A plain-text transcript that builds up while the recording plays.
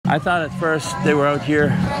I thought at first they were out here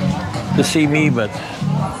to see me, but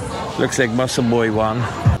looks like Muscle Boy won.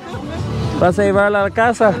 ¿Vas a llevarla a la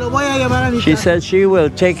casa? She said she will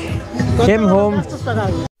take him home.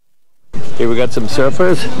 Here we got some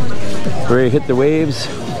surfers ready to hit the waves.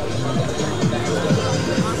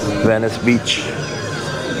 Venice Beach.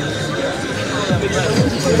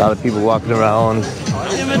 A lot of people walking around,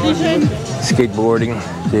 skateboarding.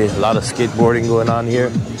 See, a lot of skateboarding going on here.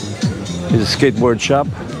 Here's a skateboard shop.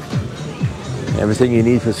 Everything you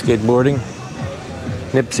need for skateboarding.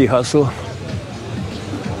 Nipsey Hussle.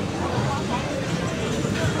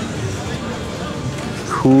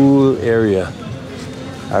 Cool area.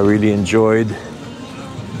 I really enjoyed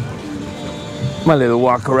my little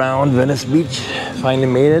walk around Venice Beach. Finally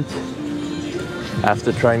made it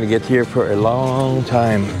after trying to get here for a long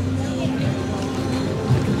time.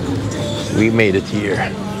 We made it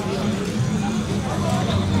here.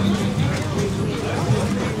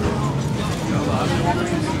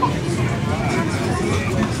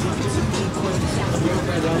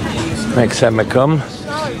 Next time I come,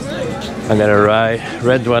 I'm gonna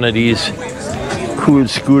rent one of these cool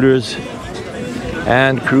scooters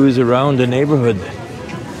and cruise around the neighborhood.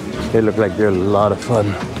 They look like they're a lot of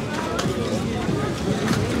fun.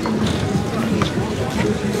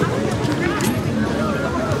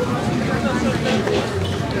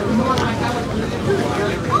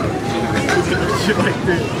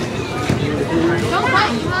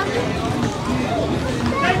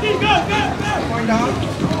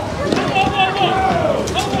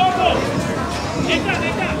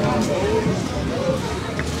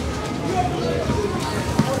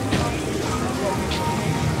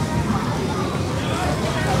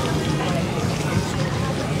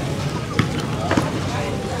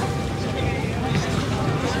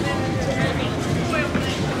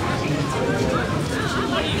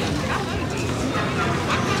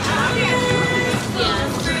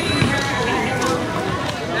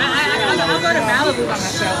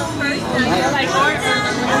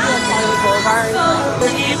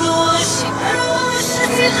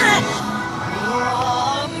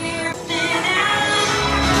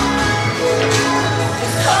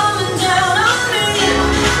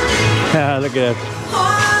 Look at that.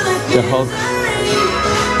 The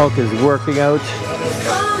Hulk is working out,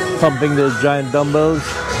 pumping those giant dumbbells.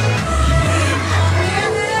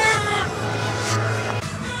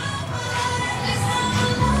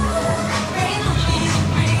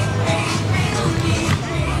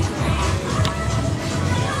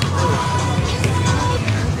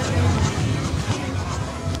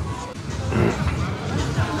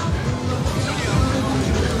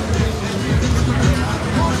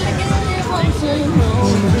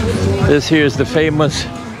 This here is the famous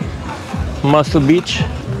Muscle Beach.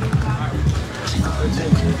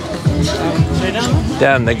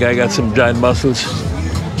 Damn, that guy got some giant muscles.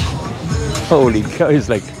 Holy cow, he's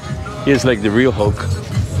like the real Hulk.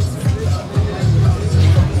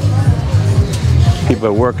 People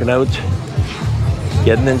are working out,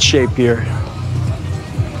 getting in shape here.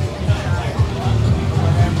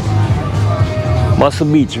 Muscle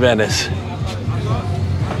Beach, Venice.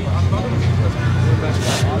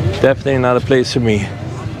 Definitely not a place for me.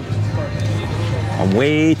 I'm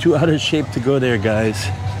way too out of shape to go there, guys.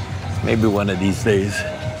 Maybe one of these days.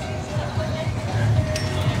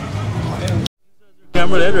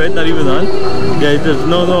 Camera dead, right? Not even on? Yeah, there's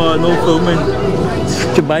no filming.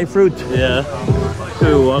 To buy fruit. Yeah.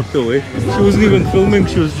 So we walked away. She wasn't even filming,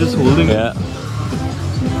 she was just holding it. Yeah.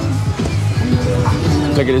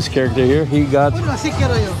 Look at this character here. He got...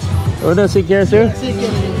 Oh, does he care, sir?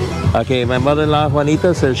 Okay, my mother-in-law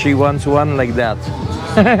Juanita says she wants one like that.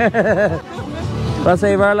 ¿Vas a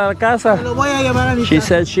llevarla a la casa? She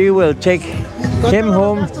said she will take him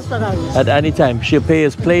home at any time. She'll pay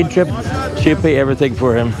his plane trip. She'll pay everything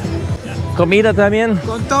for him. ¿Comida también?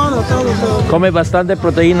 Con todo, todo. Come bastante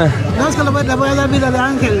proteína. No, es que le voy a dar vida de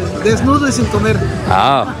ángel, desnudo y sin comer.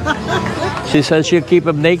 Ah. She says she'll keep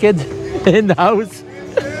him naked in the house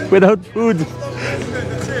without food.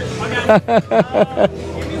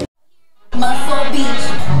 Muscle Beach,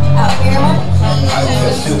 out here on the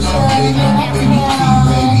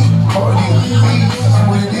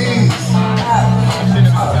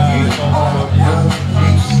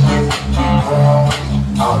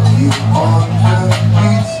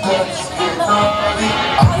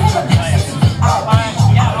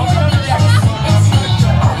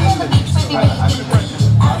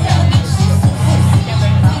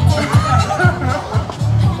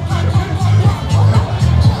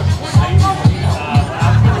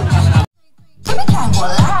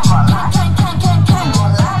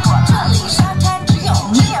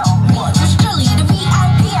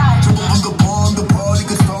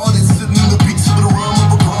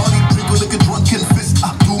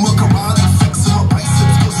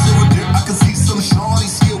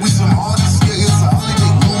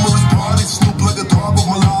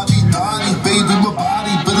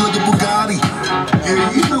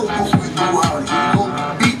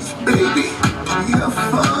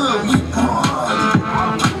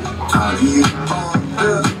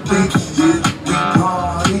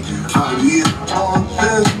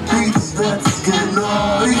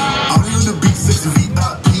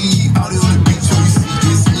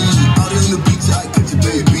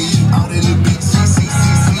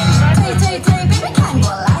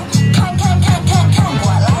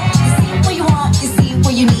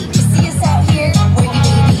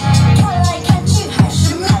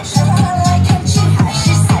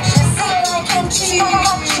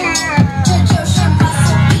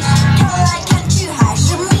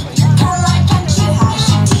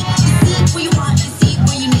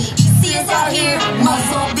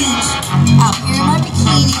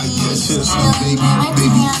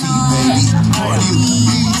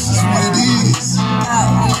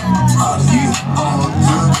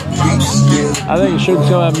I think you should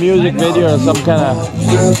show a music video or some kind of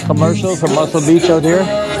commercial for Muscle Beach out here.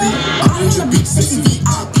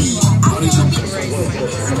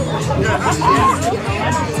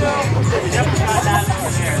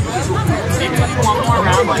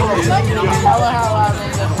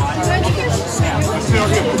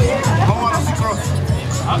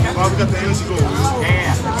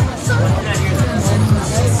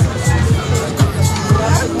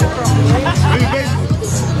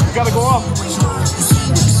 You gotta go off.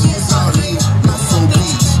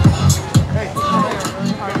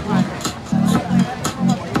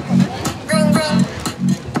 Ring, ring.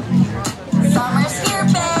 Summer's here,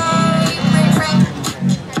 babe. Ring, ring.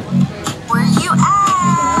 Where you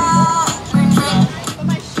at? Ring, ring.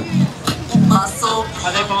 Muscle.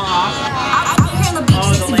 Are they falling off? Out here on the beach,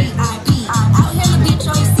 it's VIP. Out here on the beach,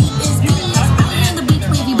 all you see is me. Out here on the beach,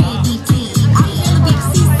 wavy baby T. Out here on the beach,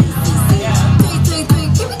 see.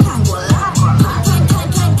 333, give me tango lap.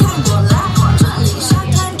 Can go lap. 这里沙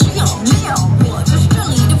滩只有没有我，就是这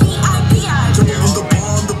里的 VIP 啊。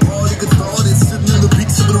On the party got started, sitting in the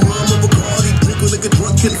beach, sipping a rum of Bacardi, drinking like a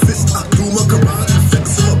drunken fist. I do my karate,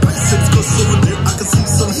 flexing my biceps, 'cause over there I can see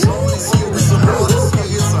some shorties here with some artists.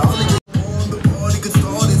 Yeah, it's a holiday. On the party got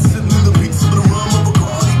started, sitting in the beach, sipping a rum of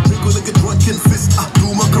Bacardi, drinking like a drunken fist. I do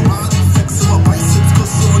my karate, flexing my biceps,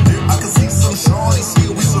 'cause over there I can see some shorties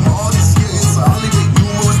here with some artists. Yeah, it's a holiday,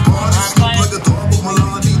 numerous parties. Snoop like a dog with my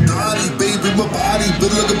Lottie Dottie, baby, my body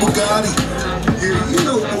built like a Bugatti. Yeah, you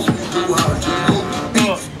know what we do, how you go.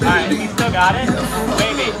 Alright, you still got it?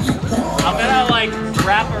 Wavy. I'm gonna like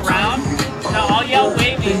wrap around. No, I'll yell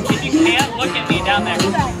wavy. If you can't, look at me down there.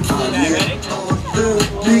 Okay, ready?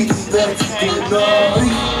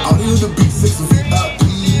 Out here on the beach, sex and VIP.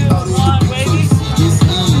 Out here on the beach, it's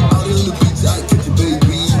me. Out here on the beach, I catch you,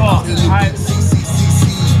 baby. Out here on the beach,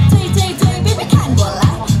 see. 对 baby 看过来，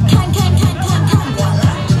看过来。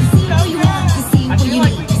See what you want, see what you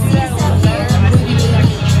need. See out here, baby baby.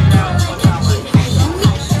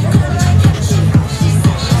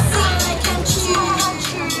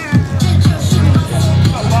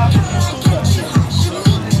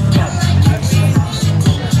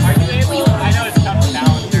 Are you able? I know it's tough to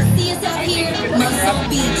balance her. See us out here, Muscle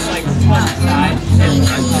Beach. Like one side.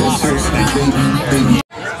 It's a lot harder to balance.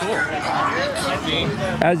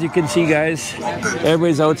 As you can see, guys,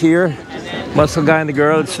 everybody's out here. Muscle guy and the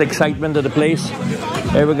girl, it's the excitement of the place.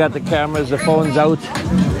 Everybody got the cameras, the phones out,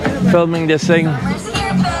 filming this thing.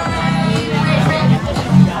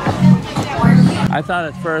 I thought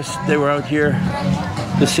at first they were out here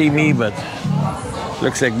to see me, but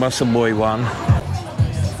looks like Muscle Boy won.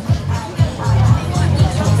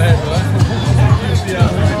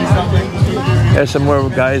 There's some more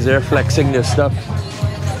guys there flexing their stuff.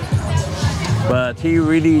 But he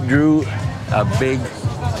really drew a big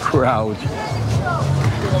crowd.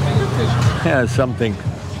 Yeah, something.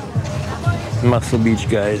 Muscle Beach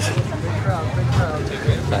guys.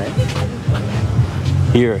 Right.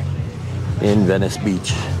 Here in Venice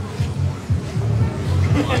Beach.